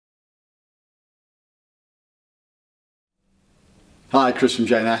Hi, Chris from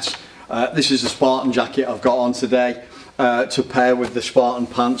J&S. This is the Spartan jacket I've got on today to pair with the Spartan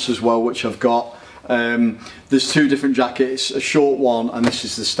pants as well, which I've got. There's two different jackets, a short one and this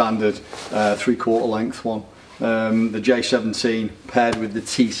is the standard 3/4 length one. The J17 paired with the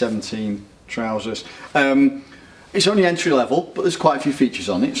T17 trousers. It's only entry level, but there's quite a few features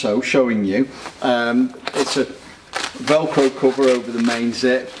on it, so showing you. It's a Velcro cover over the main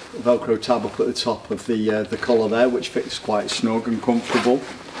zip, Velcro tab up at the top of the collar there, which fits quite snug and comfortable.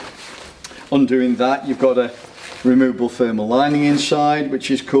 Undoing that, you've got a removable thermal lining inside, which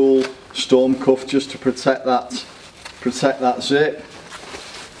is cool. Storm cuff just to protect that zip.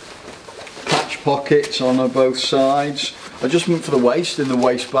 Patch pockets on both sides. Adjustment for the waist in the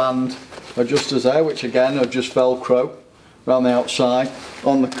waistband adjusters there, which again are just Velcro around the outside.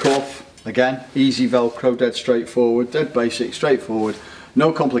 On the cuff, again, easy Velcro, dead straightforward, dead basic, straightforward.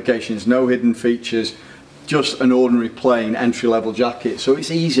 No complications, no hidden features, just an ordinary plain entry-level jacket, so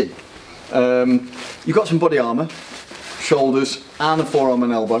it's easy. You've got some body armour, shoulders and a forearm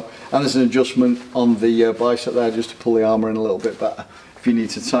and elbow, and there's an adjustment on the bicep there just to pull the armour in a little bit better if you need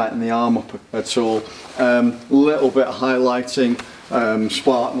to tighten the arm up at all. Little bit of highlighting,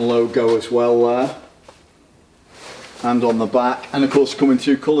 Spartan logo as well there, and on the back, and of course come in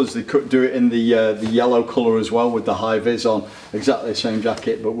two colours. They could do it in the yellow colour as well with the high vis on, exactly the same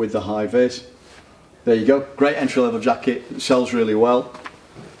jacket but with the high vis. There you go, great entry level jacket, it sells really well.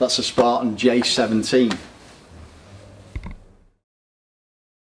 That's a Spartan J17.